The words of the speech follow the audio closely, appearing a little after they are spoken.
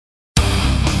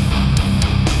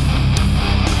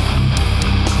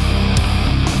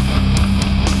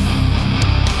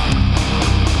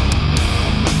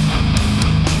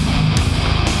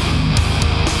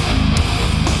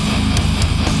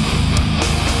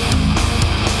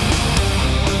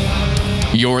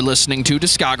You're listening to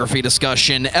Discography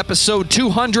Discussion, episode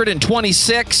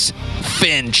 226,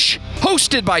 Finch,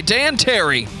 hosted by Dan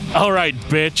Terry. All right,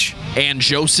 bitch. And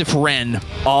Joseph Wren.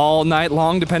 All night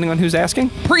long, depending on who's asking.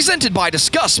 Presented by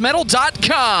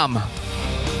DiscussMetal.com.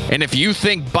 And if you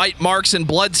think bite marks and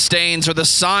bloodstains are the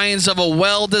signs of a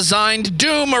well-designed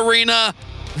doom arena,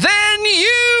 then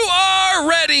you are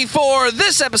ready for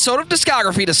this episode of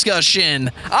Discography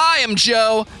Discussion. I am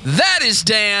Joe. That is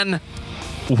Dan.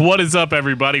 What is up,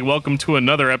 everybody? Welcome to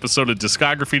another episode of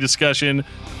Discography Discussion.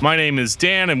 My name is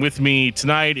Dan, and with me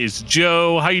tonight is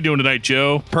Joe. How you doing tonight,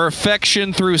 Joe?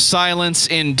 Perfection through silence,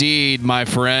 indeed, my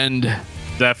friend.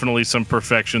 Definitely some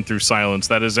perfection through silence.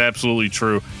 That is absolutely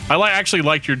true. I actually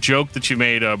liked your joke that you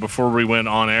made before we went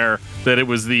on air. That it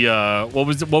was the what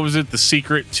was it? The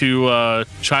secret to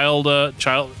child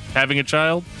having a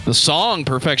child. The song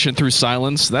 "Perfection Through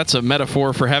Silence." That's a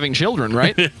metaphor for having children,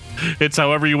 right? It's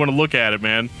however you want to look at it,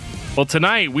 man. Well,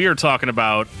 tonight we are talking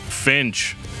about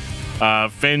Finch.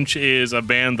 Finch is a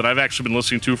band that I've actually been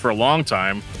listening to for a long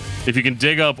time. If you can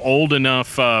dig up old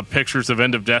enough pictures of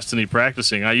End of Destiny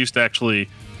practicing, I used to actually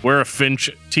wear a Finch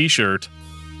T-shirt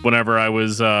whenever I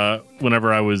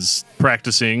was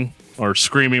practicing or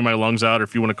screaming my lungs out, or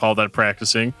if you want to call that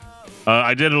practicing.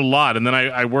 I did it a lot, and then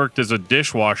I worked as a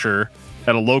dishwasher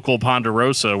at a local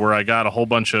Ponderosa where I got a whole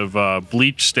bunch of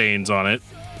bleach stains on it,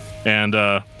 and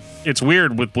it's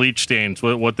weird with bleach stains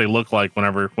what they look like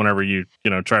whenever you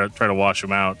try to wash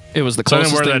them out. It was the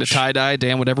closest thing to tie-dye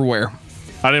Dan would ever wear.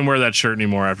 I didn't wear that shirt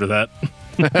anymore after that.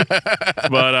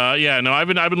 But I've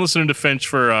been listening to Finch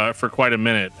for quite a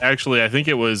minute. Actually, I think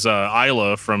it was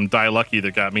Isla from Die Lucky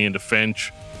that got me into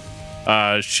Finch.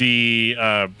 Her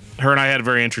and I had a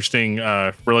very interesting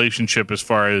relationship as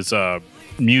far as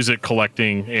music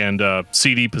collecting and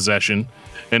CD possession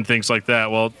and things like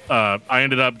that. Well, I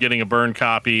ended up getting a burned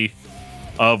copy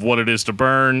of What It Is to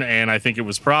Burn, and I think it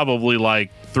was probably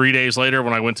like 3 days later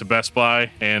when I went to Best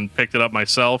Buy and picked it up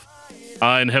myself.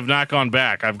 And have not gone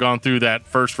back. I've gone through that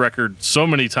first record so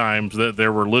many times that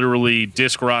there were literally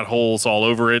disc rot holes all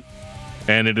over it,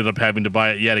 and ended up having to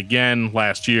buy it yet again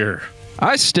last year.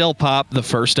 I still pop the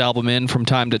first album in from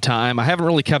time to time. I haven't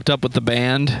really kept up with the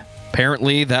band.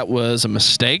 Apparently, that was a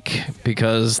mistake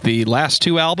because the last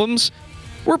two albums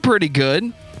were pretty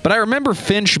good. But I remember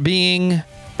Finch being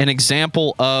an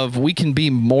example of we can be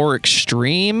more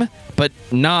extreme, but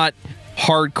not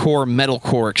hardcore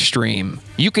metalcore extreme.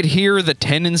 You could hear the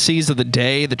tendencies of the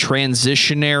day, the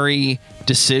transitionary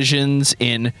decisions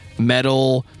in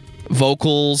metal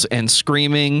vocals and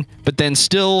screaming, but then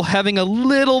still having a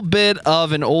little bit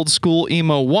of an old school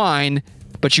emo whine,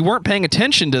 but you weren't paying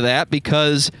attention to that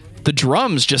because the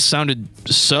drums just sounded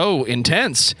so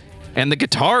intense and the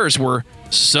guitars were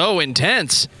so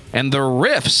intense and the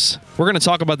riffs. We're going to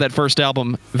talk about that first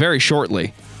album very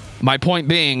shortly. My point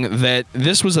being that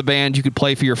this was a band you could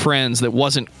play for your friends that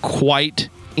wasn't quite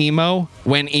emo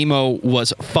when emo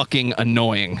was fucking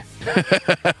annoying.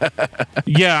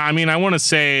 Yeah, I mean, I want to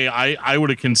say I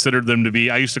would have considered them to be,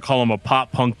 I used to call them a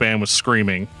pop punk band with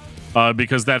screaming,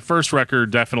 because that first record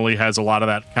definitely has a lot of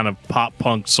that kind of pop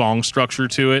punk song structure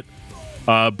to it.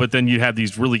 But then you had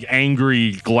these really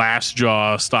angry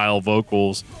Glassjaw style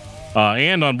vocals.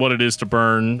 And on What It Is to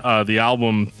Burn, the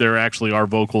album, there actually are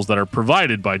vocals that are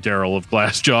provided by Daryl of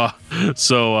Glassjaw.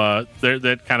 So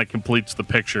that kind of completes the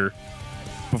picture.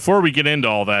 Before we get into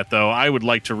all that, though, I would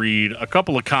like to read a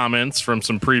couple of comments from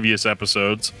some previous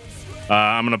episodes.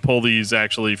 I'm going to pull these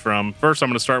actually from... First, I'm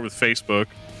going to start with Facebook.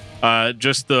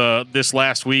 This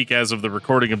last week, as of the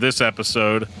recording of this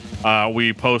episode,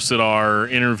 we posted our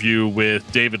interview with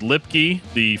David Lipke,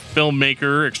 the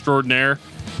filmmaker extraordinaire,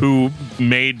 who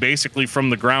made basically from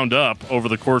the ground up over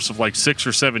the course of like 6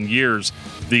 or 7 years,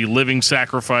 the Living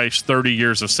Sacrifice, 30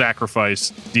 Years of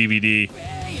Sacrifice DVD.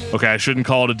 Okay, I shouldn't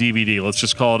call it a DVD. Let's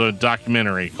just call it a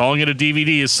documentary. Calling it a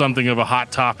DVD is something of a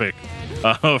hot topic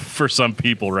for some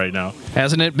people right now.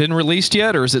 Hasn't it been released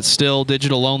yet, or is it still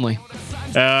digital only?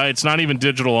 It's not even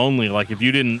digital only. Like if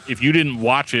you didn't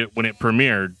watch it when it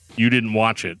premiered, you didn't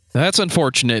watch it. That's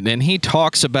unfortunate, and he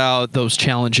talks about those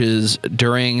challenges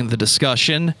during the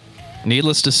discussion.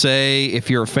 Needless to say, if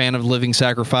you're a fan of Living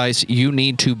Sacrifice, you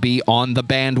need to be on the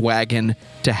bandwagon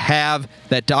to have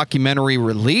that documentary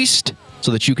released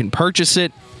so that you can purchase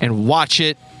it and watch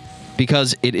it,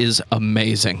 because it is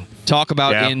amazing. Talk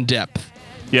about in depth.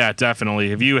 Yeah,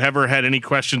 definitely. If you ever had any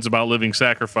questions about Living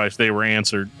Sacrifice, they were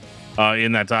answered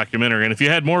in that documentary. And if you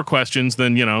had more questions,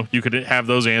 then, you could have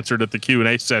those answered at the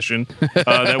Q&A session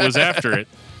that was after it,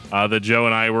 that Joe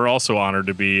and I were also honored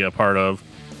to be a part of.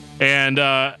 And,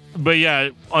 but yeah,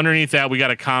 underneath that, we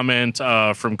got a comment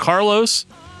from Carlos.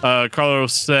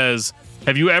 Carlos says,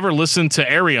 Have you ever listened to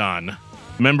Ayreon?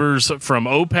 Members from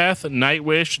Opeth,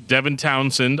 Nightwish, Devin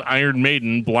Townsend, Iron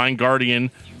Maiden, Blind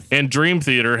Guardian, and Dream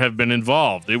Theater have been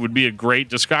involved. It would be a great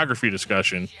discography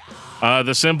discussion.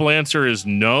 The simple answer is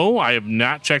no. I have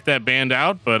not checked that band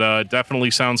out, but it definitely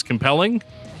sounds compelling.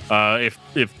 If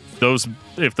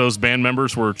those band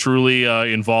members were truly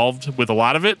involved with a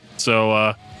lot of it.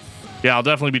 So yeah, I'll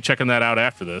definitely be checking that out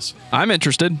after this. I'm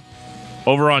interested.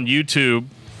 Over on YouTube,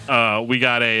 we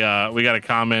got a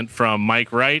comment from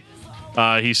Mike Wright.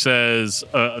 He says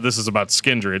this is about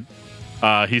Skindred.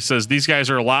 He says these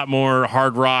guys are a lot more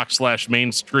hard rock /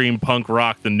 mainstream punk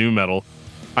rock than nu metal.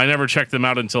 I never checked them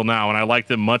out until now, and I like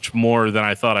them much more than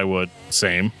I thought I would.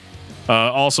 Same.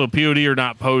 Also, POD are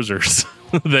not posers.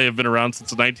 They have been around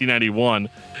since 1991,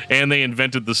 and they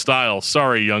invented the style.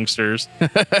 Sorry, youngsters.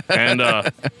 And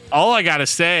all I got to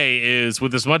say is,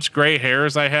 with as much gray hair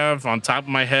as I have on top of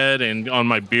my head and on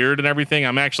my beard and everything,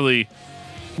 I'm actually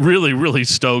really, really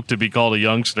stoked to be called a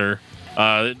youngster.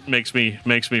 It makes me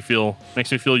feel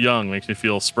young, makes me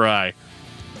feel spry.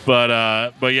 But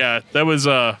yeah, that was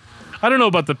I don't know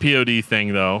about the POD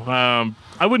thing though.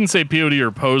 I wouldn't say POD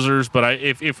are posers, but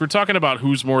if we're talking about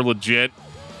who's more legit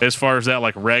as far as that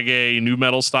like reggae nu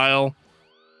metal style,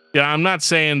 yeah, I'm not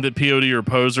saying that POD are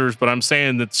posers, but I'm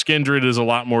saying that Skindred is a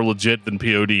lot more legit than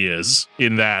POD is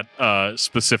in that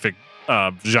specific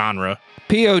genre.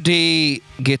 POD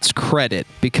gets credit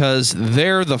because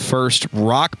they're the first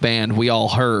rock band we all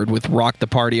heard with Rock the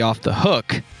Party Off the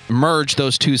Hook merge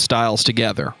those two styles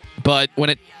together. But when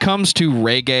it comes to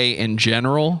reggae in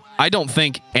general, I don't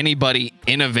think anybody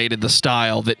innovated the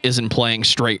style that isn't playing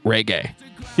straight reggae.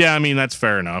 Yeah, I mean, that's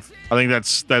fair enough. I think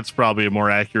that's probably a more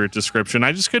accurate description.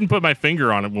 I just couldn't put my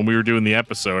finger on it when we were doing the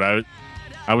episode.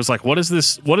 I was like, what does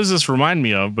this remind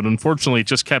me of? But unfortunately, it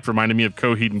just kept reminding me of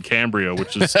Coheed and Cambria,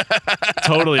 which is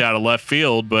totally out of left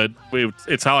field, but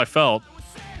it's how I felt.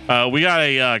 We got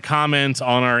a comment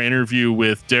on our interview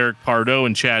with Derek Pardo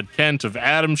and Chad Kent of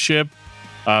Atom Ship.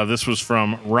 This was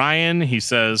from Ryan. He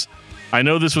says, I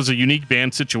know this was a unique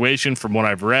band situation from what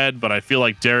I've read, but I feel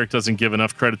like Derek doesn't give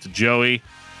enough credit to Joey.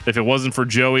 If it wasn't for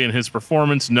Joey and his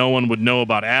performance, no one would know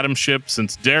about Atom Ship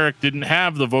since Derek didn't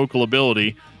have the vocal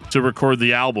ability to record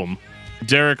the album.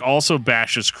 Derek also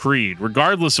bashes Creed.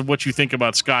 Regardless of what you think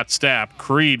about Scott Stapp,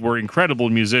 Creed were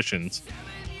incredible musicians.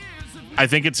 I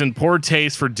think it's in poor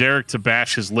taste for Derek to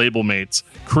bash his label mates,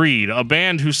 Creed, a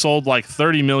band who sold like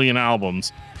 30 million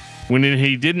albums, when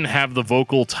he didn't have the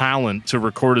vocal talent to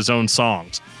record his own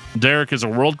songs. Derek is a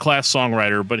world-class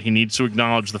songwriter, but he needs to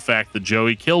acknowledge the fact that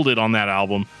Joey killed it on that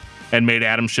album and made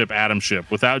Atom Ship Atom Ship.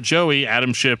 Without Joey,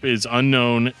 Atom Ship is an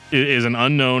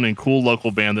unknown and cool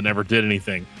local band that never did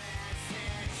anything.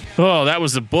 Oh, that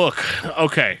was the book.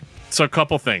 Okay, so a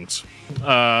couple things.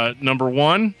 Number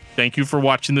one, thank you for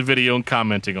watching the video and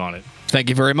commenting on it. Thank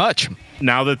you very much.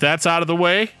 Now that that's out of the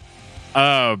way,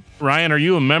 Ryan, are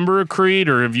you a member of Creed,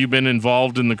 or have you been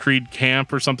involved in the Creed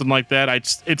camp or something like that?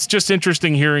 It's just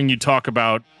interesting hearing you talk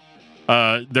about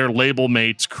their label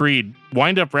mates. Creed.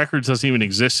 Wind Up Records doesn't even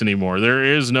exist anymore. There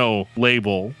is no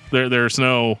label. There's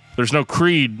no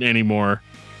Creed anymore.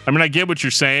 I mean, I get what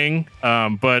you're saying,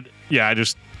 but yeah,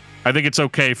 I think it's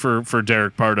okay for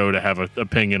Derek Pardo to have an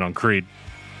opinion on Creed.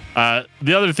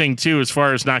 The other thing too, as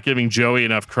far as not giving Joey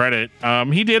enough credit,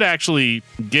 he did actually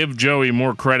give Joey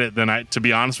more credit than to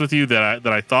be honest with you, that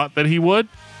I thought that he would.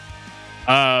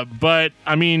 But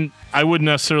I mean, I wouldn't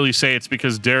necessarily say it's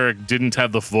because Derek didn't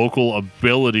have the vocal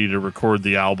ability to record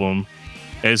the album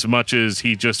as much as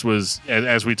he just was,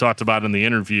 as we talked about in the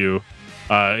interview,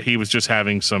 he was just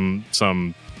having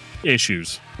some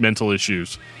issues, mental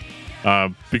issues.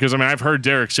 Because I mean, I've heard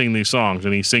Derek sing these songs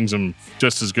and he sings them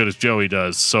just as good as Joey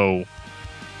does. So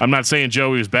I'm not saying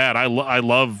Joey is bad. I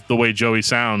love the way Joey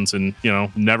sounds, and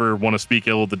never want to speak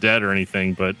ill of the dead or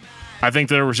anything. But I think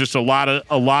there was just a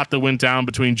lot that went down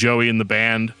between Joey and the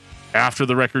band after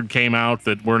the record came out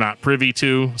that we're not privy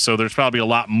to. So there's probably a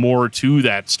lot more to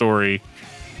that story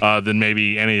than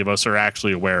maybe any of us are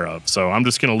actually aware of. So I'm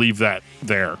just going to leave that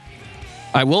there.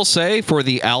 I will say, for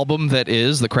the album that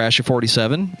is The Crash of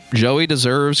 47, Joey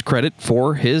deserves credit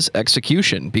for his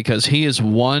execution because he is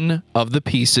one of the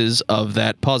pieces of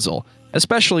that puzzle,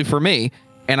 especially for me.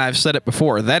 And I've said it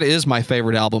before, that is my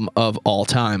favorite album of all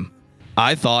time.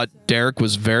 I thought Derek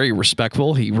was very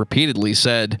respectful. He repeatedly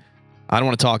said, I don't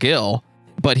want to talk ill,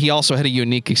 but he also had a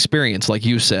unique experience, like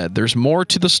you said. There's more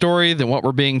to the story than what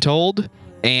we're being told,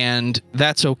 and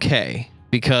that's okay.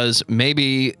 Because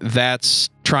maybe that's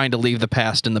trying to leave the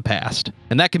past in the past.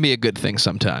 And that can be a good thing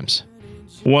sometimes.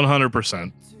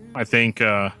 100%. I think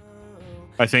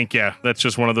I think, yeah, that's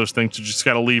just one of those things you just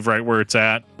got to leave right where it's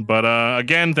at. But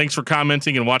again, thanks for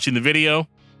commenting and watching the video.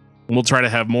 And we'll try to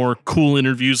have more cool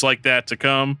interviews like that to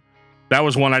come. That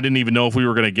was one I didn't even know if we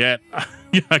were going to get.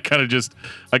 I kind of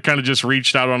just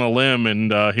reached out on a limb,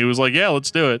 and he was like, yeah,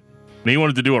 let's do it. And he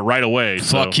wanted to do it right away.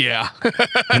 Fuck yeah.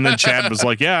 And then Chad was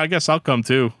like, yeah, I guess I'll come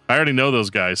too. I already know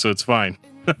those guys, so it's fine.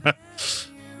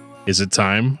 Is it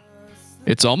time?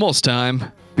 It's almost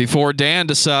time. Before Dan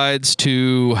decides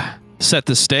to set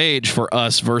the stage for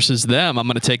us versus them, I'm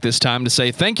going to take this time to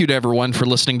say thank you to everyone for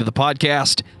listening to the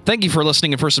podcast. Thank you for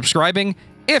listening and for subscribing.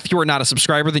 If you are not a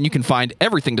subscriber, then you can find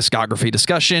everything Discography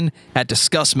Discussion at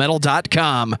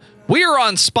DiscussMetal.com. We are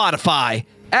on Spotify,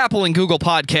 Apple and Google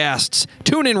Podcasts,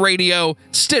 TuneIn Radio,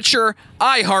 Stitcher,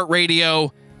 iHeartRadio,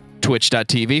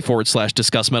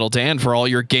 twitch.tv/DiscussMetalDan for all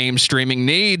your game streaming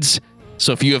needs.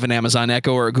 So if you have an Amazon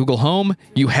Echo or a Google Home,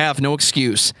 you have no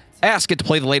excuse. Ask it to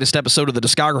play the latest episode of the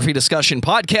Discography Discussion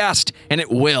podcast, and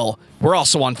it will. We're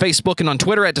also on Facebook and on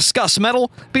Twitter at Discuss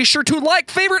Metal. Be sure to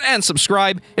like, favorite, and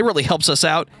subscribe. It really helps us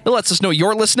out. It lets us know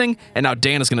you're listening. And now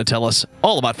Dan is going to tell us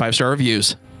all about 5-star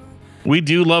reviews. We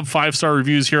do love 5-star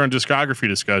reviews here on Discography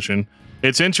Discussion.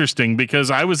 It's interesting because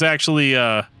I was actually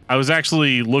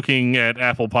looking at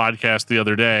Apple Podcast the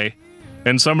other day,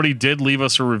 and somebody did leave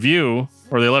us a review,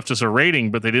 or they left us a rating,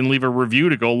 but they didn't leave a review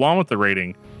to go along with the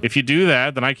rating. If you do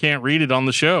that, then I can't read it on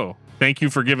the show. Thank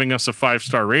you for giving us a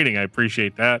 5-star rating. I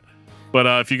appreciate that. But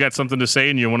if you got something to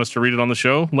say and you want us to read it on the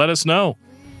show, let us know.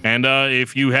 And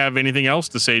if you have anything else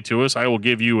to say to us, I will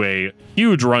give you a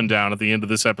huge rundown at the end of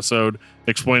this episode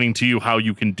explaining to you how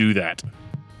you can do that.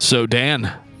 So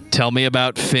Dan, tell me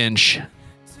about Finch.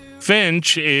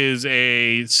 Finch is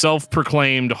a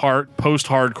self-proclaimed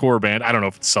post-hardcore band. I don't know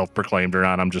if it's self-proclaimed or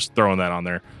not. I'm just throwing that on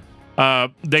there.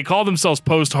 They call themselves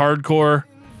post-hardcore,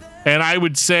 and I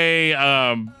would say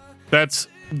that's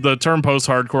the term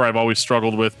post-hardcore I've always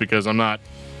struggled with because I'm not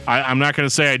going to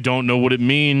say I don't know what it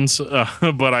means,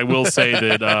 but I will say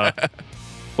that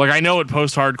like I know what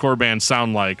post-hardcore bands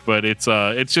sound like, but it's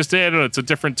just, I don't know, it's a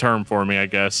different term for me, I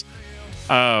guess.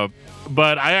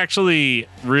 But I actually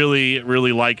really,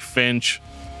 really like Finch.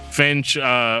 Finch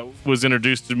was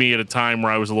introduced to me at a time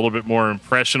where I was a little bit more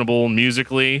impressionable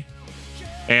musically.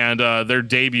 And their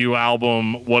debut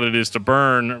album, What It Is to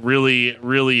Burn, really,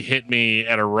 really hit me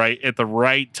at the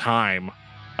right time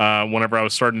whenever I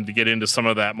was starting to get into some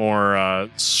of that more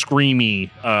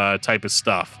screamy type of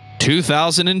stuff.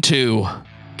 2002.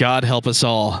 God help us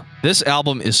all. This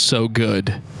album is so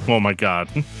good. Oh my God.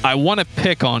 I want to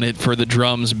pick on it for the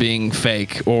drums being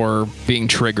fake or being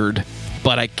triggered,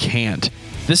 but I can't.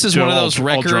 This is one of those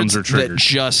records that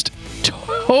just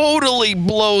totally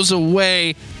blows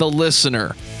away the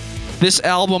listener. This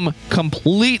album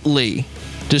completely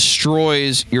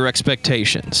destroys your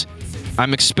expectations.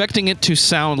 I'm expecting it to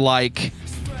sound like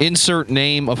insert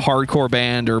name of hardcore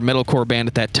band or metalcore band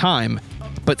at that time,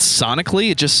 but sonically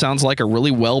it just sounds like a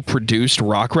really well-produced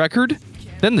rock record.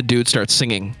 Then the dude starts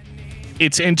singing.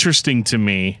 It's interesting to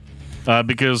me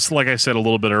because, like I said a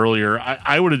little bit earlier,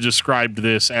 I would have described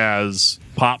this as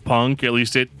pop punk. At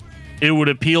least it would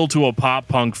appeal to a pop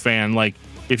punk fan. Like,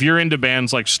 if you're into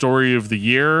bands like Story of the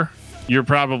Year, you're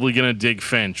probably going to dig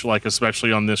Finch, like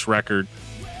especially on this record.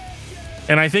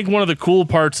 And I think one of the cool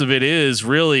parts of it is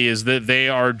that they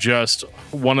are just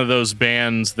one of those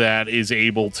bands that is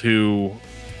able to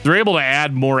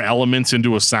add more elements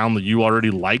into a sound that you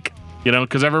already like, you know,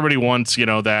 because everybody wants,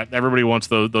 everybody wants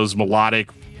those melodic,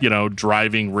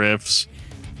 driving riffs.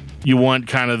 You want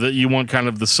kind of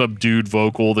the subdued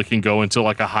vocal that can go into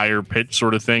like a higher pitch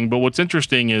sort of thing. But what's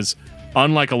interesting is,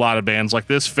 unlike a lot of bands like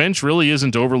this, Finch really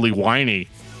isn't overly whiny.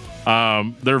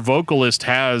 Their vocalist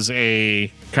has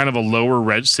a kind of a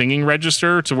lower singing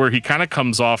register to where he kind of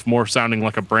comes off more sounding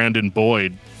like a Brandon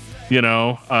Boyd.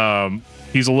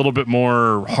 He's a little bit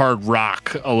more hard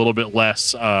rock, a little bit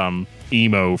less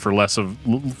emo, for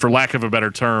lack of a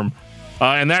better term.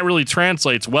 And that really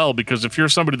translates well, because if you're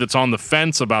somebody that's on the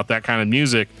fence about that kind of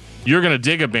music, you're going to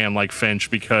dig a band like Finch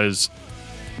because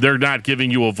they're not giving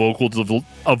you a vocal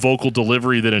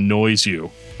delivery that annoys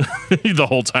you the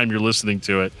whole time you're listening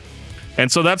to it. And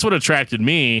so that's what attracted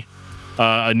me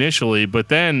initially. But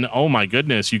then, oh my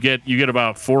goodness, you get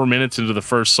about 4 minutes into the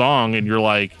first song and you're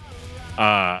like,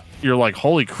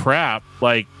 holy crap,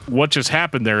 like what just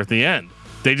happened there at the end?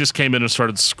 They just came in and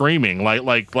started screaming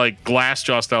like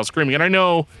Glassjaw style screaming. And I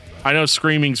know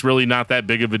screaming's really not that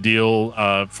big of a deal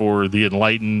for the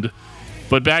enlightened,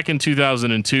 but back in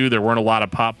 2002, there weren't a lot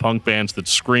of pop punk bands that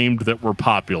screamed that were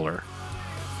popular.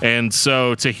 And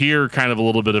so to hear kind of a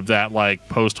little bit of that, like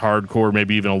post-hardcore,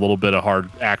 maybe even a little bit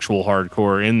of actual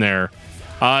hardcore in there,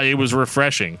 It was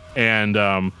refreshing, and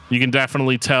you can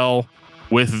definitely tell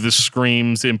with the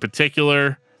screams in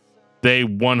particular, they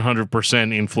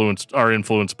 100% are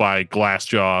influenced by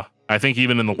Glassjaw. I think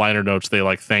even in the liner notes, they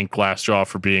thank Glassjaw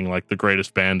for being the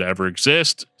greatest band to ever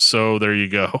exist. So there you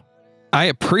go. I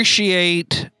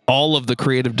appreciate all of the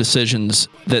creative decisions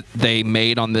that they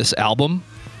made on this album.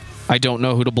 I don't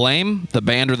know who to blame, the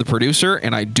band or the producer,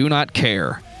 and I do not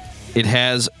care. It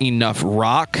has enough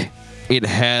rock. It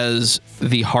has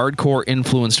the hardcore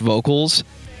influenced vocals.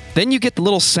 Then you get the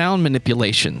little sound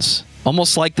manipulations.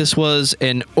 Almost like this was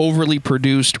an overly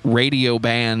produced radio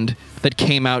band that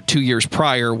came out 2 years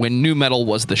prior when nu metal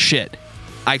was the shit.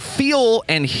 I feel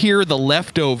and hear the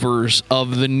leftovers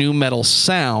of the nu metal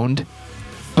sound,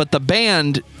 but the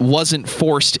band wasn't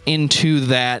forced into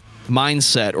that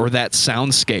mindset or that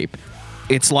soundscape.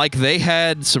 It's like they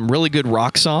had some really good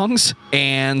rock songs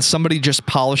and somebody just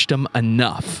polished them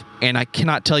enough. And I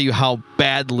cannot tell you how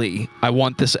badly I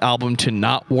want this album to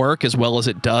not work as well as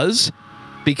it does,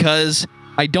 because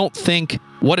I don't think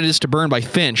What It Is to Burn by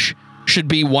Finch should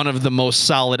be one of the most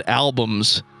solid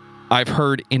albums I've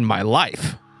heard in my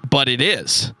life. But it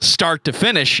is. Start to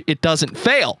finish, it doesn't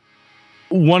fail.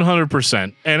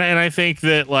 100%. And I think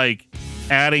that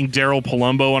adding Daryl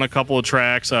Palumbo on a couple of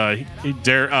tracks,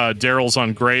 Daryl's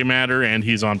on Gray Matter and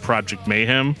he's on Project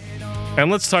Mayhem.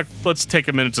 And let's take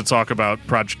a minute to talk about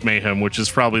Project Mayhem, which is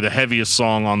probably the heaviest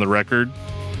song on the record.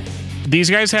 These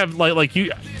guys have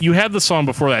you had the song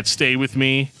before that, Stay With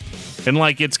Me, and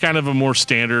it's kind of a more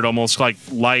standard, almost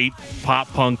light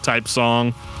pop punk type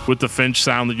song with the Finch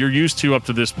sound that you're used to up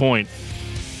to this point.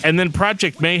 And then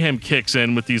Project Mayhem kicks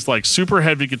in with these super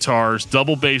heavy guitars,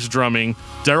 double bass drumming.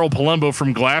 Daryl Palumbo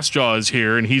from Glassjaw is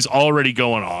here and he's already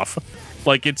going off.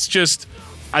 It's just,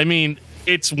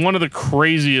 it's one of the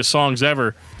craziest songs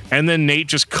ever. And then Nate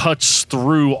just cuts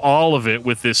through all of it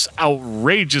with this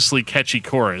outrageously catchy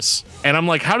chorus. And I'm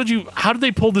like, how did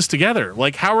they pull this together?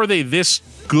 How are they this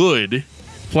good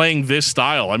playing this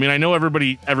style? I know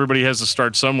everybody has to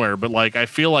start somewhere, but I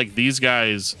feel like these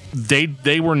guys,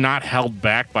 they were not held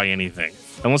back by anything.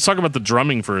 And let's talk about the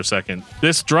drumming for a second.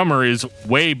 This drummer is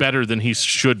way better than he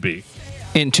should be.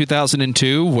 In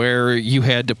 2002, where you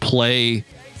had to play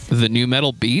the nu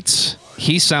metal beats,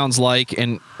 he sounds like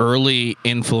an early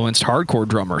influenced hardcore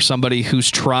drummer, somebody who's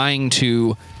trying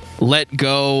to let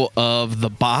go of the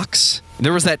box.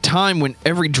 There was that time when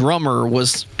every drummer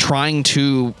was trying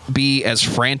to be as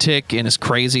frantic and as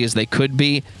crazy as they could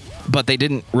be, but they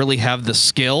didn't really have the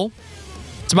skill.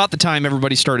 It's about the time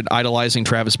everybody started idolizing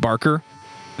Travis Barker.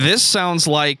 This sounds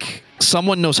like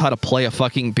someone knows how to play a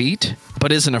fucking beat,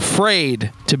 but isn't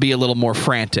afraid to be a little more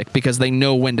frantic because they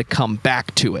know when to come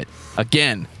back to it.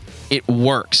 Again, it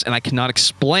works, and I cannot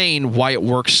explain why it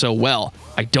works so well.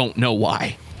 I don't know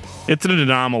why. It's an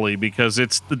anomaly because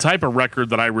it's the type of record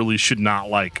that I really should not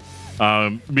like.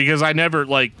 Because I never,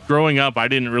 growing up, I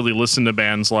didn't really listen to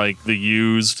bands like The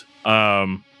Used,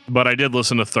 but I did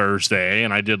listen to Thursday,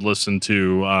 and I did listen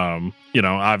to,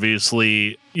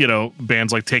 obviously,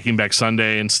 bands like Taking Back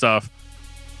Sunday and stuff.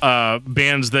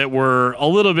 Bands that were a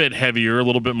little bit heavier, a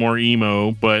little bit more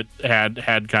emo, but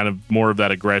had kind of more of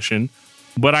that aggression.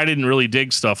 But I didn't really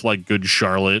dig stuff like Good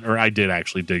Charlotte, or I did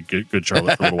actually dig Good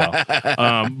Charlotte for a little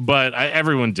while. But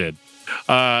everyone did.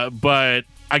 But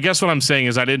I guess what I'm saying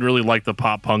is I didn't really like the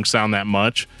pop punk sound that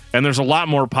much. And there's a lot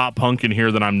more pop punk in here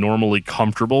than I'm normally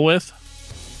comfortable with.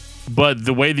 But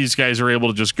the way these guys are able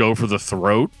to just go for the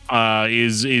throat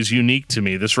is unique to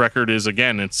me. This record is,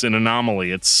 again, it's an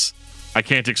anomaly. I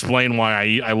can't explain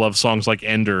why I love songs like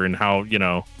Ender and how,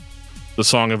 the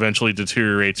song eventually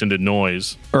deteriorates into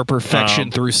noise. Or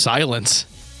Perfection Through Silence.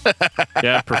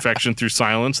 Yeah, Perfection Through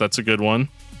Silence. That's a good one.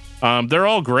 They're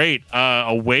all great.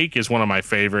 Awake is one of my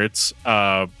favorites.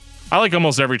 I like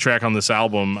almost every track on this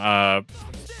album.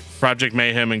 Project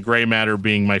Mayhem and Gray Matter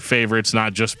being my favorites,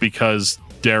 not just because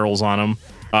Daryl's on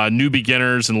them. New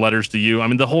Beginners and Letters to You.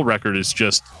 The whole record is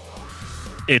just,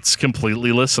 it's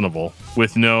completely listenable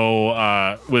with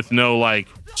no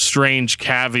strange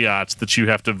caveats that you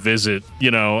have to visit,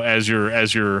 as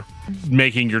you're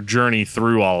making your journey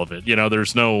through all of it.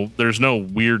 There's no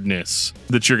weirdness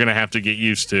that you're going to have to get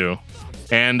used to.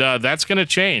 And that's going to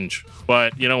change.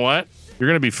 But you know what? You're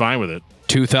going to be fine with it.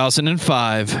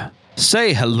 2005.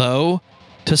 Say hello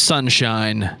to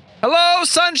Sunshine. Hello,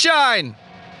 Sunshine!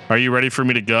 Are you ready for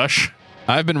me to gush?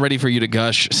 I've been ready for you to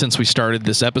gush since we started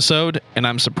this episode, and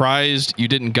I'm surprised you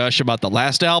didn't gush about the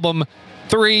last album.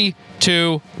 3,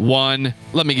 2, 1.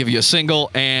 Let me give you a single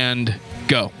and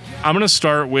go. I'm going to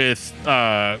start with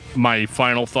my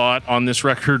final thought on this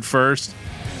record first.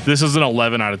 This is an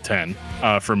 11 out of 10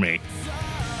 for me.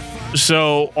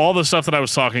 So all the stuff that I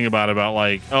was talking about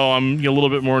like, oh, I'm a little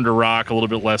bit more into rock, a little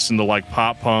bit less into like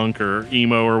pop punk or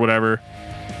emo or whatever.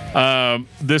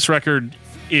 This record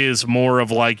is more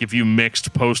of like if you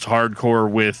mixed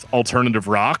post-hardcore with alternative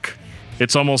rock.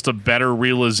 It's almost a better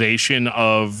realization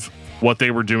of what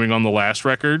they were doing on the last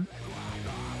record.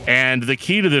 And the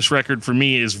key to this record for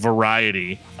me is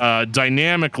variety.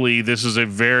 Dynamically, this is a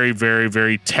very, very,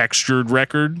 very textured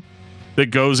record that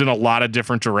goes in a lot of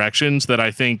different directions that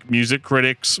I think music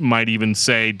critics might even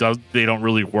say they don't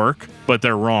really work, but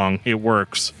they're wrong. It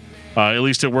works. At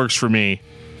least it works for me.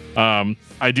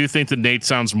 I do think that Nate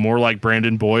sounds more like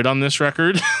Brandon Boyd on this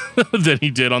record than he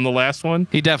did on the last one.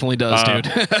 He definitely does,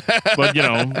 dude.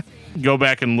 But, go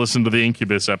back and listen to the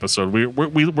Incubus episode.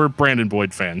 We're Brandon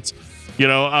Boyd fans.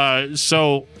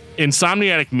 So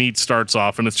Insomniatic Meat starts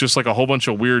off and it's just like a whole bunch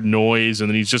of weird noise,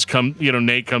 and then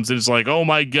Nate comes in, it's like, oh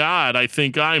my God, I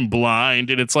think I'm blind.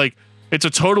 And it's like, it's a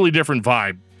totally different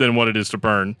vibe than what it is to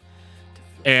Burn.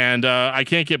 And I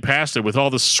can't get past it with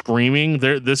all the screaming.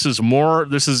 This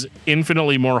is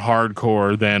infinitely more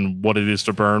hardcore than what it is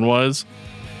to Burn was,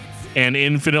 and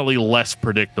infinitely less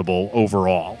predictable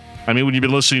overall. I mean, when you've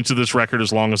been listening to this record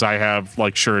as long as I have,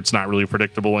 like, sure, it's not really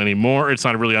predictable anymore. It's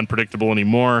not really unpredictable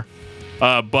anymore.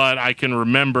 But I can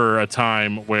remember a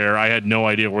time where I had no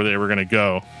idea where they were going to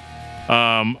go.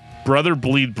 Brother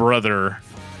Bleed Brother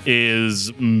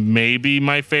is maybe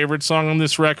my favorite song on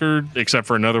this record, except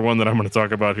for another one that I'm going to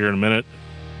talk about here in a minute.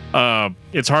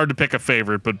 It's hard to pick a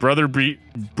favorite, but Brother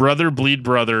Bleed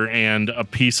Brother and A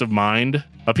Piece of Mind.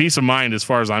 A Piece of Mind, as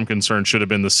far as I'm concerned, should have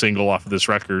been the single off of this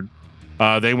record.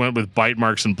 They went with Bite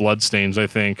Marks and Bloodstains, I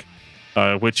think.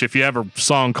 Which, if you have a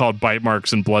song called Bite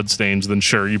Marks and Bloodstains, then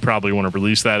sure, you probably want to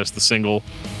release that as the single.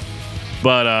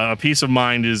 But A Piece of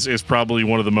Mind is probably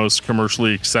one of the most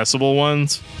commercially accessible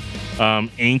ones.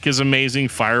 Ink is amazing.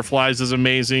 Fireflies is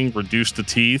amazing. Reduced to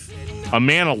Teeth. A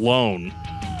Man Alone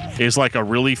is like a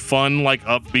really fun, like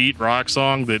upbeat rock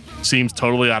song that seems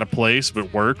totally out of place,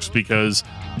 but works because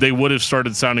they would have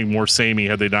started sounding more samey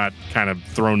had they not kind of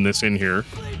thrown this in here.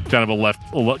 Kind of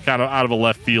out of a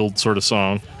left field sort of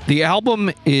song. The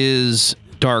album is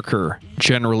darker,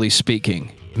 generally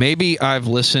speaking. Maybe I've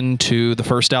listened to the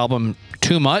first album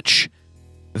too much,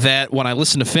 that when I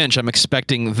listen to Finch, I'm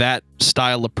expecting that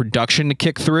style of production to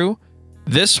kick through.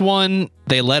 This one,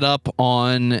 they let up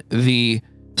on the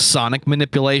sonic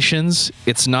manipulations.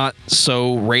 It's not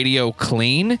so radio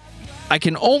clean. I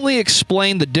can only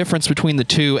explain the difference between the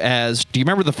two as, do you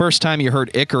remember the first time you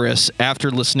heard Icarus after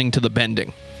listening to The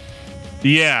Bending?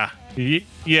 Yeah,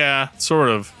 sort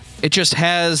of. It just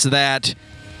has that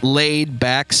laid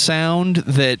back sound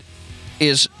that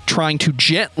is trying to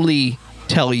gently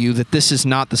tell you that this is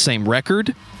not the same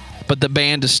record, but the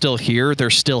band is still here. They're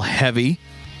still heavy.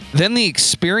 Then the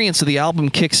experience of the album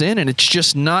kicks in and it's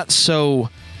just not so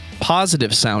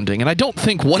positive sounding. And I don't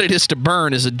think What It Is to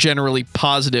Burn is a generally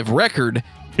positive record.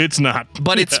 It's not.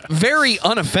 But it's very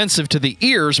unoffensive to the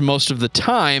ears most of the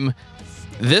time.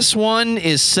 This one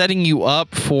is setting you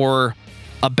up for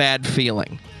a bad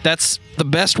feeling. That's the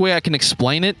best way I can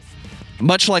explain it.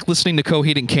 Much like listening to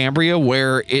Coheed and Cambria,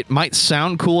 where it might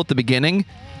sound cool at the beginning.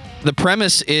 The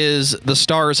premise is the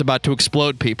star is about to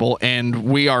explode, people, and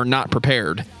we are not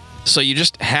prepared. So you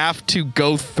just have to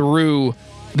go through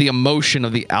the emotion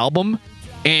of the album.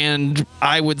 And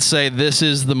I would say this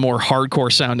is the more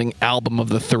hardcore sounding album of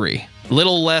the three.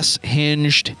 Little less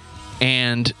hinged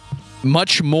and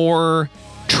much more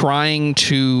trying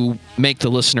to make the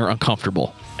listener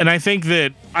uncomfortable. And I think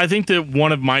that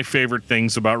one of my favorite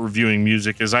things about reviewing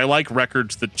music is I like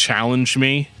records that challenge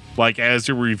me, like as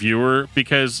a reviewer,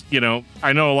 because,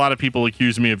 I know a lot of people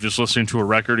accuse me of just listening to a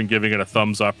record and giving it a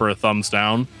thumbs up or a thumbs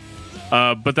down.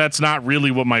 But that's not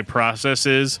really what my process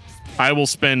is. I will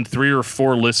spend 3 or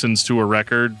 4 listens to a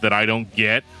record that I don't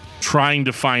get, trying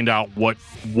to find out what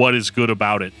is good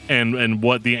about it and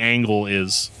what the angle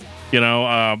is.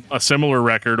 A similar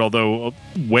record, although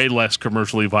way less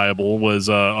commercially viable, was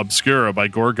Obscura by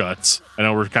Gorguts. I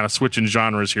know we're kind of switching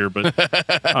genres here, but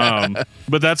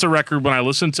but that's a record when I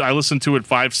listened to it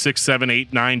 5, 6, 7,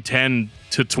 8, 9, 10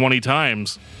 to 20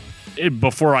 times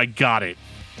before I got it.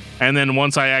 And then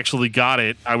once I actually got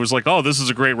it, I was like, oh, this is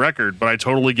a great record, but I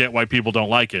totally get why people don't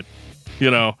like it.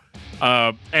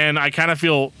 And I kind of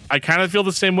feel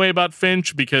the same way about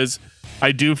Finch, because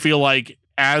I do feel like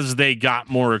as they got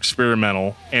more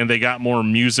experimental and they got more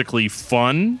musically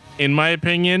fun, in my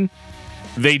opinion,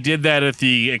 they did that at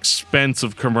the expense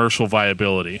of commercial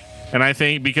viability. And I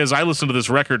think because I listened to this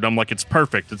record and I'm like, it's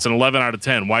perfect. It's an 11 out of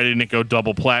 10. Why didn't it go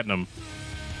double platinum?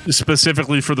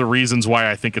 Specifically for the reasons why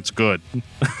I think it's good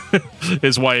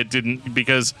is why it didn't,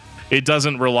 because it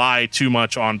doesn't rely too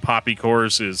much on poppy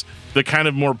choruses. The kind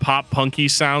of more pop punky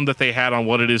sound that they had on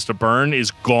What It Is to Burn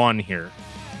is gone here.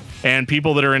 And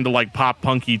people that are into like pop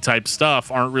punky type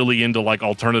stuff aren't really into like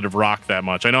alternative rock that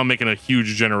much. I know I'm making a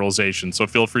huge generalization, so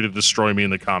feel free to destroy me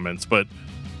in the comments. But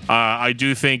I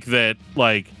do think that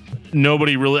like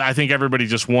nobody really, I think everybody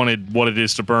just wanted What It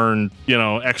Is to Burn,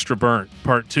 Extra Burnt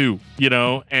Part 2,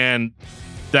 and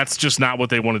that's just not what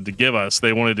they wanted to give us.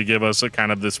 They wanted to give us a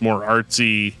kind of this more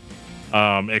artsy,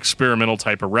 experimental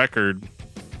type of record.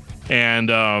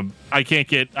 And I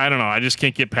just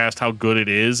can't get past how good it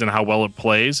is and how well it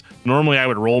plays. Normally, I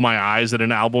would roll my eyes at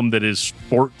an album that is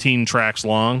 14 tracks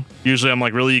long. Usually, I'm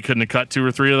like, really, you couldn't have cut 2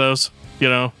 or 3 of those,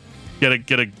 get a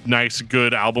nice,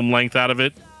 good album length out of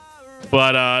it.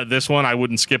 But this one, I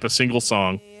wouldn't skip a single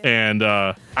song. And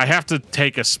I have to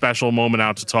take a special moment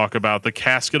out to talk about The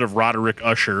Casket of Roderick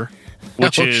Usher,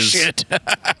 which is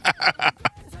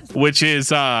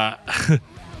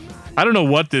I don't know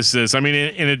what this is. I mean,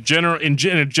 in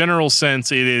a general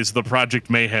sense, it is the Project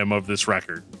Mayhem of this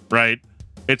record, right?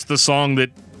 It's the song that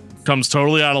comes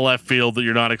totally out of left field that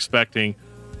you're not expecting.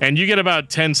 And you get about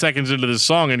 10 seconds into this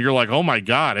song and you're like, oh my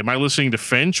God, am I listening to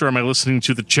Finch or am I listening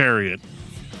to The Chariot?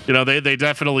 They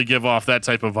definitely give off that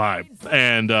type of vibe.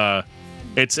 And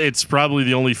it's probably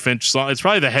the only Finch song. It's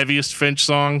probably the heaviest Finch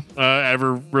song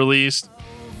ever released.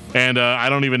 And I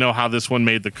don't even know how this one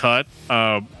made the cut.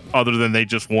 Other than they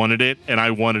just wanted it, and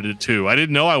I wanted it too. I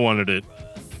didn't know I wanted it,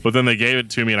 but then they gave it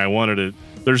to me, and I wanted it.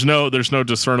 There's no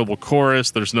discernible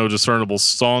chorus. There's no discernible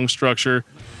song structure.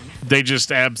 They just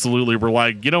absolutely were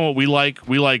like, you know what we like?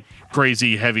 We like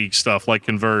crazy, heavy stuff like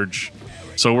Converge.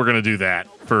 So we're gonna do that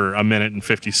for a minute and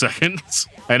 50 seconds,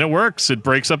 and it works. It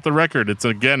breaks up the record. It's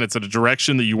in a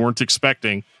direction that you weren't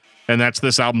expecting, and that's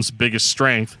this album's biggest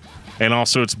strength. And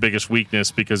also its biggest weakness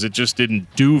because it just didn't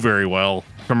do very well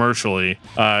commercially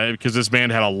because this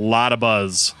band had a lot of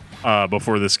buzz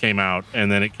before this came out.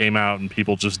 And then it came out and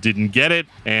people just didn't get it.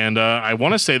 And I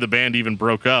want to say the band even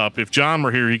broke up. If John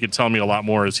were here, he could tell me a lot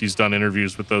more as he's done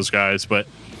interviews with those guys. But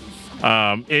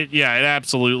it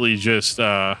absolutely just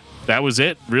that was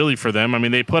it really for them. I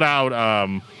mean, they put out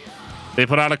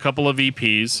a couple of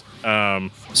EPs.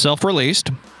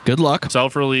 Self-released. Good luck.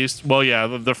 Self-released. Well, yeah,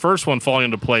 the first one, Falling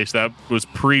Into Place, that was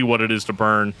pre What It Is to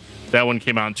Burn. That one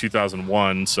came out in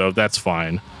 2001, so that's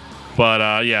fine.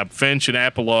 But Finch and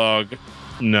Epilogue,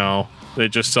 no. They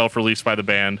just self-released by the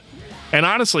band. And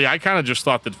honestly, I kind of just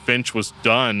thought that Finch was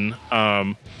done.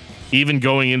 Even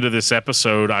going into this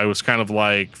episode, I was kind of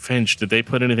like, Finch, did they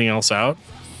put anything else out?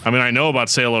 I mean, I know about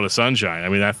Say Hello to Sunshine. I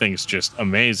mean, that thing's just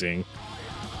amazing.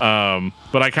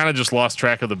 But I kind of just lost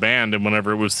track of the band, and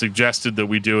whenever it was suggested that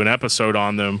we do an episode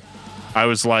on them, I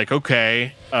was like,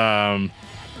 okay,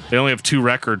 they only have 2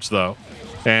 records though.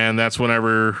 And that's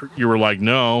whenever you were like,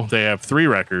 no, they have 3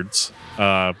 records.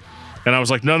 And I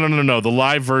was like, no. The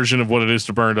live version of What It Is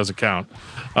to Burn doesn't count.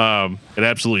 It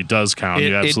absolutely does count.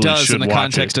 You absolutely it does should in the watch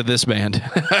context of this band.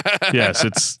 Yes,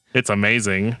 it's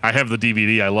amazing. I have the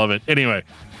DVD. I love it. Anyway,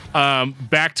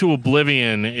 Back to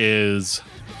Oblivion is,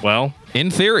 well, in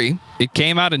theory, it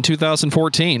came out in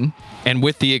 2014, and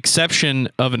with the exception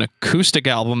of an acoustic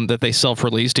album that they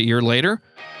self-released a year later,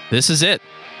 this is it.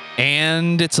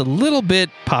 And it's a little bit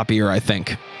poppier, I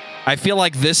think. I feel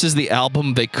like this is the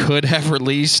album they could have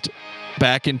released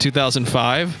back in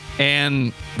 2005,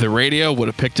 and the radio would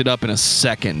have picked it up in a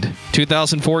second.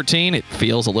 2014, it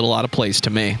feels a little out of place to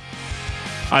me.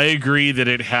 I agree that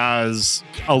it has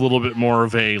a little bit more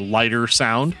of a lighter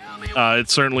sound.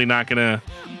 It's certainly not gonna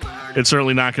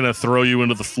throw you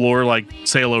into the floor like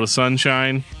Say Hello to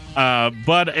Sunshine.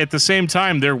 But at the same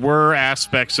time, there were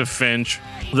aspects of Finch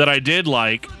that I did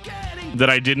like that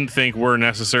I didn't think were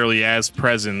necessarily as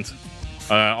present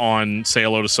on Say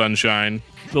Hello to Sunshine.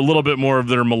 A little bit more of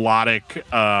their melodic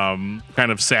kind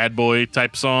of sad boy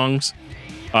type songs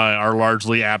are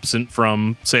largely absent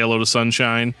from Say Hello to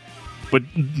Sunshine.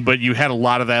 But you had a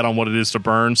lot of that on What It Is to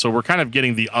Burn, so we're kind of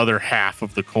getting the other half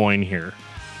of the coin here.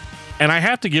 And I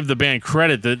have to give the band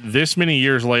credit that this many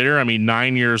years later, I mean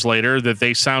 9 years later, that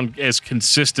they sound as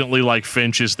consistently like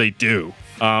Finch as they do.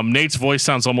 Nate's voice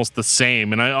sounds almost the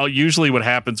same, and usually what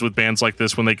happens with bands like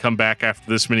this when they come back after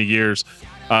this many years,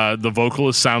 the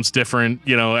vocalist sounds different,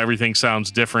 everything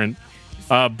sounds different.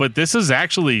 But this is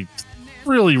actually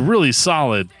really, really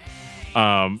solid.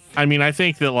 I mean, I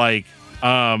think that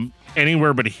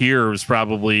Anywhere But Here was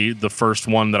probably the first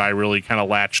one that I really kind of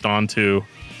latched onto.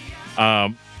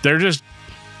 They're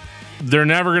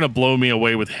never going to blow me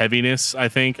away with heaviness, I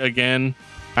think, again.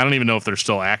 I don't even know if they're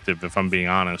still active, if I'm being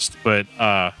honest. But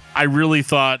I really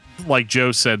thought, like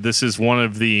Joe said, this is one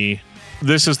of the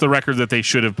this is the record that they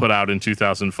should have put out in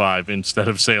 2005 instead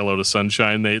of Say Hello to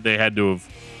Sunshine. They had to have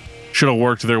should have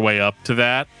worked their way up to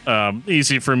that.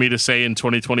 Easy for me to say in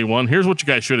 2021. Here's what you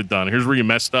guys should have done. Here's where you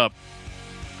messed up.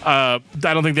 I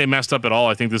don't think they messed up at all.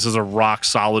 I think this is a rock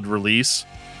solid release.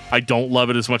 I don't love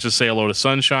it as much as Say Hello to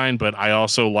Sunshine, but I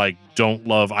also don't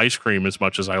love Ice Cream as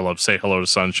much as I love Say Hello to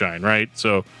Sunshine, right?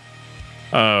 So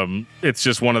it's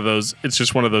just one of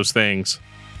those things.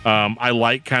 I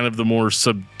like kind of the more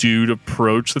subdued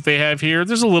approach that they have here.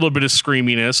 There's a little bit of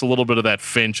screaminess, a little bit of that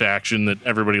Finch action that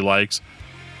everybody likes.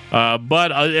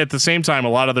 But at the same time, a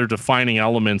lot of their defining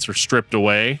elements are stripped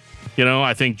away. You know,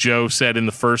 I think Joe said in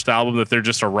the first album that they're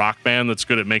just a rock band that's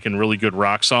good at making really good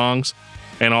rock songs,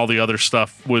 and all the other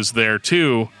stuff was there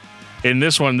too. In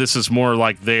this one, this is more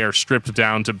like they are stripped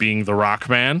down to being the rock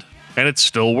band, and it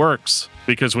still works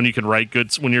because when you're a good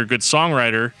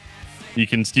songwriter, you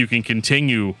can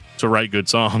continue to write good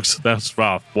songs. That's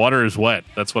water is wet.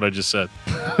 That's what I just said.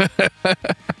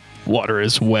 Water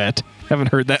is wet. Haven't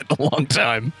heard that in a long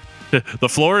time. The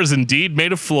floor is indeed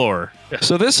made of floor.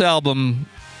 So this album,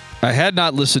 I had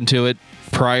not listened to it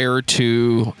prior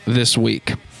to this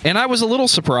week. And I was a little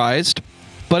surprised,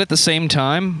 but at the same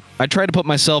time, I tried to put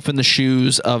myself in the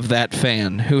shoes of that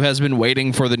fan who has been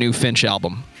waiting for the new Finch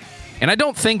album. And I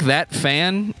don't think that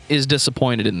fan is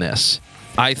disappointed in this.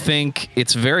 I think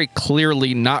it's very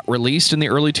clearly not released in the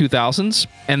early 2000s,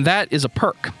 and that is a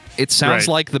perk. It sounds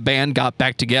like the band got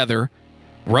back together,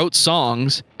 wrote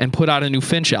songs, and put out a new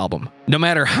Finch album. No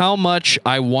matter how much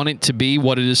I want it to be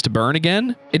What It Is to Burn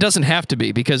again, it doesn't have to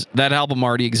be because that album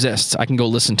already exists. I can go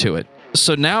listen to it.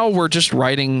 So now we're just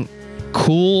writing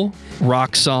cool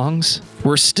rock songs.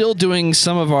 We're still doing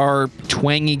some of our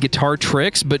twangy guitar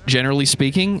tricks, but generally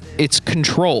speaking, it's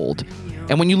controlled.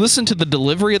 And when you listen to the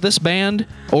delivery of this band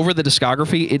over the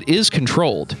discography, it is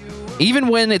controlled. Even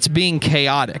when it's being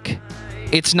chaotic,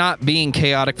 it's not being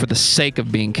chaotic for the sake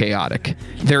of being chaotic.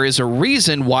 There is a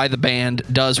reason why the band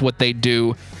does what they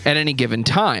do at any given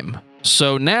time.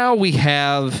 So now we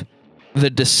have the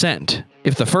descent.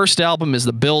 If the first album is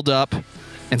the build-up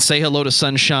and Say Hello to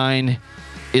Sunshine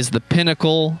is the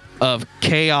pinnacle of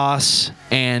chaos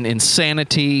and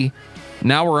insanity,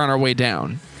 now we're on our way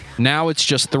down. Now it's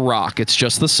just the rock. It's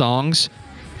just the songs.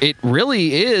 It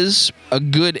really is a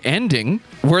good ending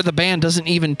where the band doesn't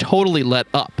even totally let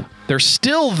up. They're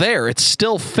still there. It's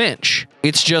still Finch.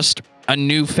 It's just a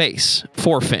new face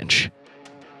for Finch.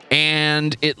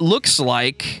 And it looks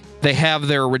like they have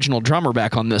their original drummer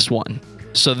back on this one.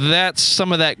 So that's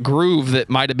some of that groove that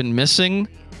might have been missing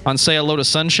on Say Hello to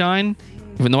Sunshine.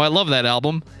 Even though I love that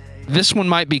album, this one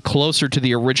might be closer to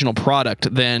the original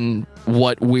product than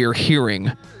what we're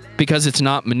hearing, because it's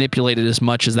not manipulated as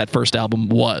much as that first album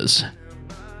was.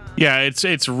 Yeah,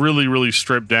 it's really, really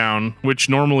stripped down, which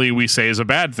normally we say is a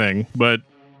bad thing, but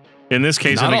in this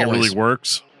case, I think it really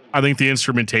works. I think the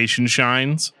instrumentation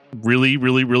shines, really,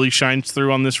 really, really shines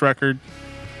through on this record.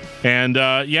 And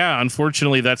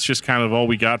unfortunately, that's just kind of all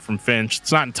we got from Finch.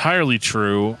 It's not entirely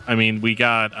true. I mean, we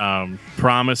got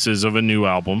promises of a new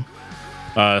album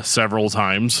several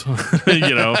times.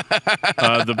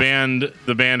 The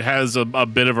band has a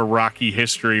bit of a rocky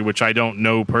history, which I don't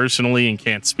know personally and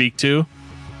can't speak to.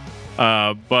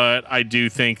 But I do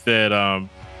think that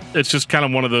it's just kind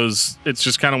of one of those. It's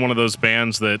just kind of one of those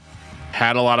bands that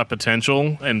had a lot of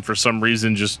potential and for some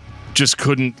reason just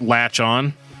couldn't latch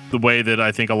on the way that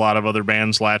I think a lot of other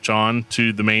bands latch on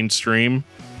to the mainstream.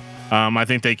 I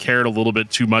think they cared a little bit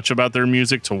too much about their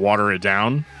music to water it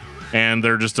down, and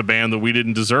they're just a band that we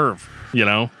didn't deserve,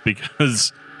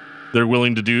 because they're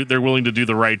willing to do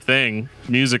the right thing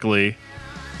musically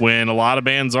when a lot of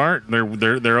bands aren't.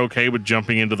 They're okay with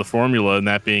jumping into the formula and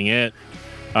that being it.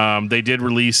 They did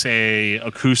release a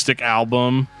acoustic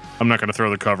album. I'm not going to throw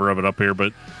the cover of it up here,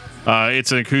 but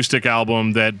it's an acoustic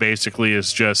album that basically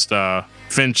is just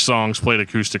Finch songs played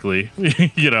acoustically,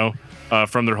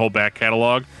 from their whole back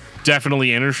catalog.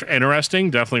 Definitely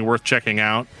interesting, definitely worth checking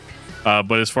out.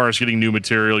 But as far as getting new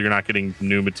material, you're not getting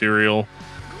new material.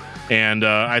 And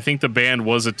I think the band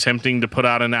was attempting to put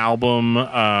out an album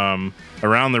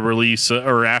around the release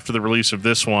or after the release of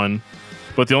this one.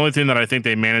 But the only thing that I think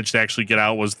they managed to actually get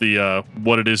out was the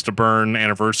What It Is to Burn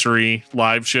anniversary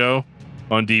live show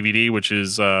on DVD, which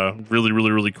is really,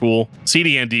 really, really cool.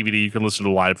 CD and DVD, you can listen to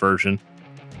the live version.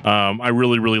 I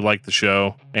really, really like the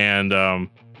show, and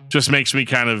just makes me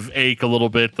kind of ache a little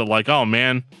bit that oh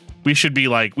man, we should be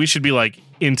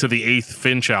into the 8th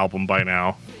Finch album by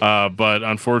now. But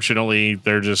unfortunately,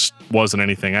 there just wasn't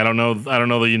anything. I don't know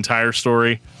the entire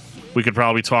story. We could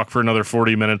probably talk for another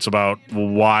 40 minutes about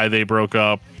why they broke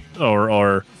up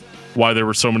or why there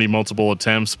were so many multiple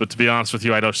attempts. But to be honest with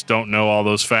you, I just don't know all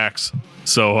those facts.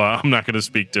 So I'm not going to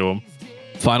speak to them.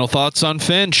 Final thoughts on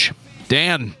Finch.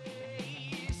 Dan.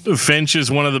 Finch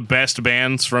is one of the best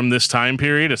bands from this time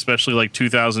period, especially like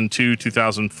 2002,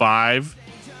 2005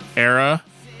 era.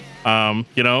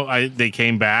 They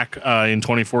came back in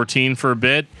 2014 for a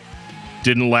bit.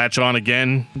 Didn't latch on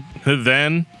again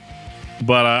then.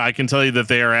 But I can tell you that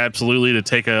they are absolutely, to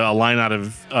take a line out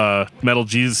of Metal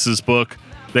Jesus' book,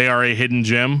 they are a hidden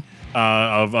gem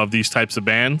of these types of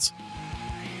bands.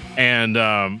 And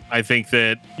I think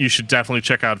that you should definitely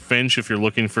check out Finch if you're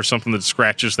looking for something that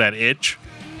scratches that itch.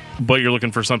 But you're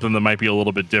looking for something that might be a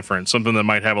little bit different, something that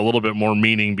might have a little bit more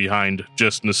meaning behind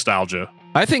just nostalgia.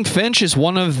 I think Finch is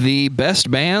one of the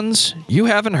best bands you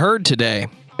haven't heard today.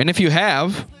 And if you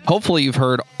have, hopefully you've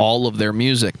heard all of their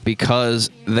music, because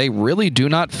they really do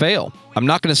not fail. I'm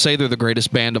not going to say they're the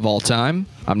greatest band of all time.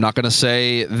 I'm not going to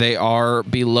say they are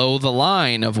below the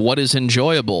line of what is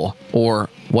enjoyable or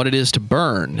what it is to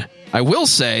burn. I will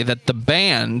say that the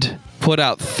band put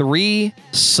out 3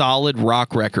 solid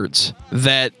rock records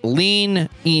that lean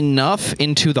enough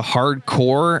into the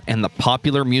hardcore and the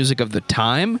popular music of the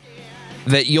time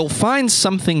that you'll find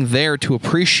something there to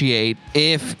appreciate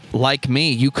if, like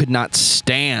me, you could not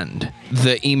stand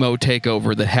the emo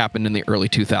takeover that happened in the early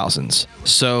 2000s.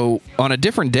 So on a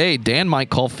different day, Dan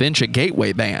might call Finch a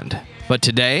gateway band. But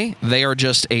today, they are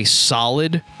just a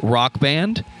solid rock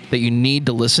band that you need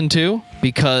to listen to,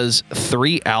 because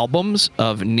 3 albums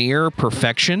of near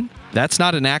perfection, that's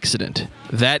not an accident.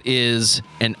 That is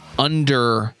an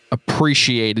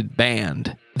underappreciated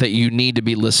band that you need to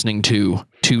be listening to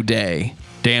today.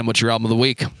 Dan, what's your album of the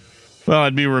week? Well,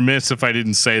 I'd be remiss if I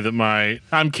didn't say that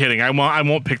I'm kidding. I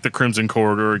won't pick the Crimson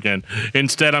Corridor again.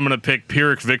 Instead, I'm going to pick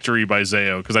Pyrrhic Victory by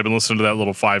Zao, because I've been listening to that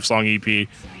little 5-song EP.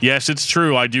 Yes, it's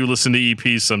true. I do listen to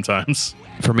EPs sometimes.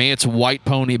 For me, it's White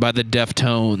Pony by the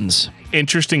Deftones.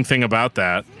 Interesting thing about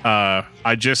that,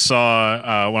 I just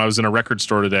saw when I was in a record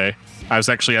store today, I was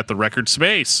actually at the Record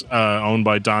Space, owned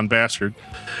by Don Bastard,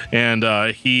 and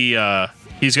he's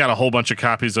got a whole bunch of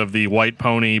copies of the White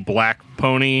Pony, Black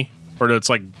Pony, or it's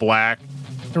like black. I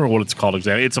don't remember what it's called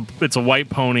exactly. It's a White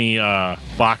Pony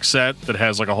box set that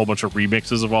has like a whole bunch of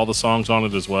remixes of all the songs on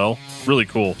it as well. Really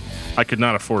cool. I could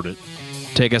not afford it.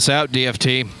 Take us out,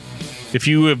 DFT. If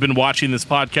you have been watching this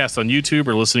podcast on YouTube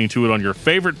or listening to it on your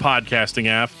favorite podcasting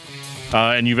app,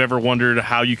 and you've ever wondered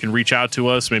how you can reach out to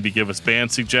us, maybe give us band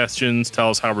suggestions, tell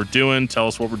us how we're doing, tell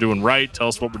us what we're doing right, tell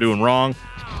us what we're doing wrong,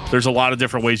 there's a lot of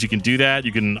different ways you can do that.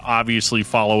 You can obviously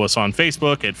follow us on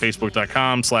Facebook at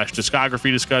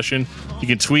facebook.com/discography discussion. You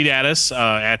can tweet at us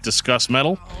at Discuss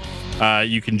Metal.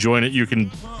 You can join it. You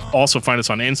can also find us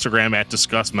on Instagram at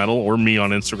Discuss Metal, or me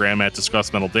on Instagram at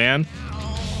DiscussMetalDan.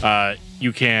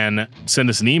 You can send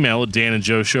us an email at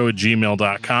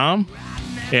danandjoeshow@gmail.com.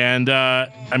 And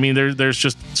I mean, there's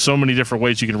just so many different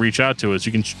ways you can reach out to us.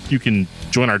 You can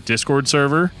join our Discord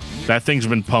server. That thing's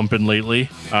been pumping lately,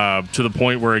 to the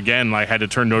point where, again, I had to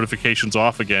turn notifications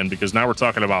off again, because now we're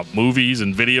talking about movies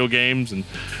and video games and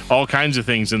all kinds of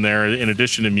things in there in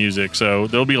addition to music. So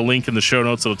there'll be a link in the show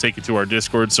notes that'll take you to our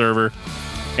Discord server.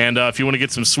 And if you want to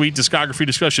get some sweet Discography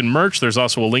Discussion merch, there's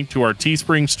also a link to our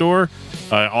Teespring store.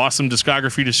 Awesome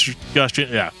Discography Discussion.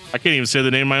 Yeah, I can't even say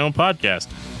the name of my own podcast.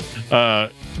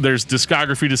 There's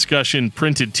Discography Discussion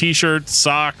printed t-shirts,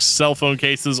 socks, cell phone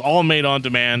cases, all made on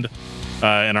demand.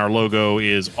 And our logo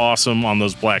is awesome on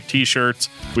those black t-shirts.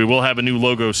 We will have a new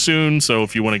logo soon, so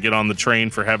if you want to get on the train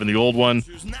for having the old one,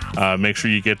 make sure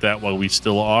you get that while we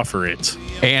still offer it.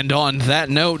 And on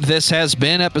that note, this has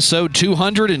been episode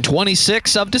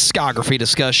 226 of Discography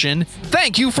Discussion.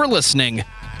 Thank you for listening.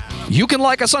 You can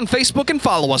like us on Facebook and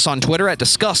follow us on Twitter at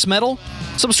Discuss Metal.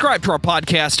 Subscribe to our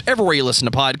podcast everywhere you listen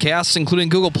to podcasts, including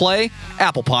Google Play,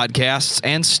 Apple Podcasts,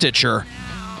 and Stitcher.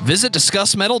 Visit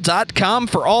DiscussMetal.com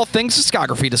for all things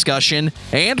Discography Discussion,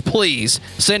 and please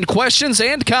send questions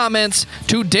and comments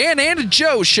to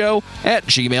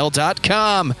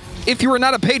danandjoeshow@gmail.com. If you are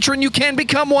not a patron, you can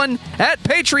become one at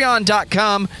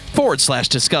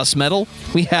patreon.com/DiscussMetal.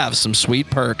 We have some sweet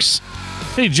perks.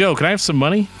 Hey, Joe, can I have some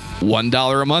money?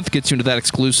 $1 a month gets you into that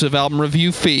exclusive album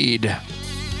review feed.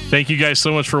 Thank you guys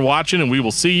so much for watching, and we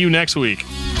will see you next week.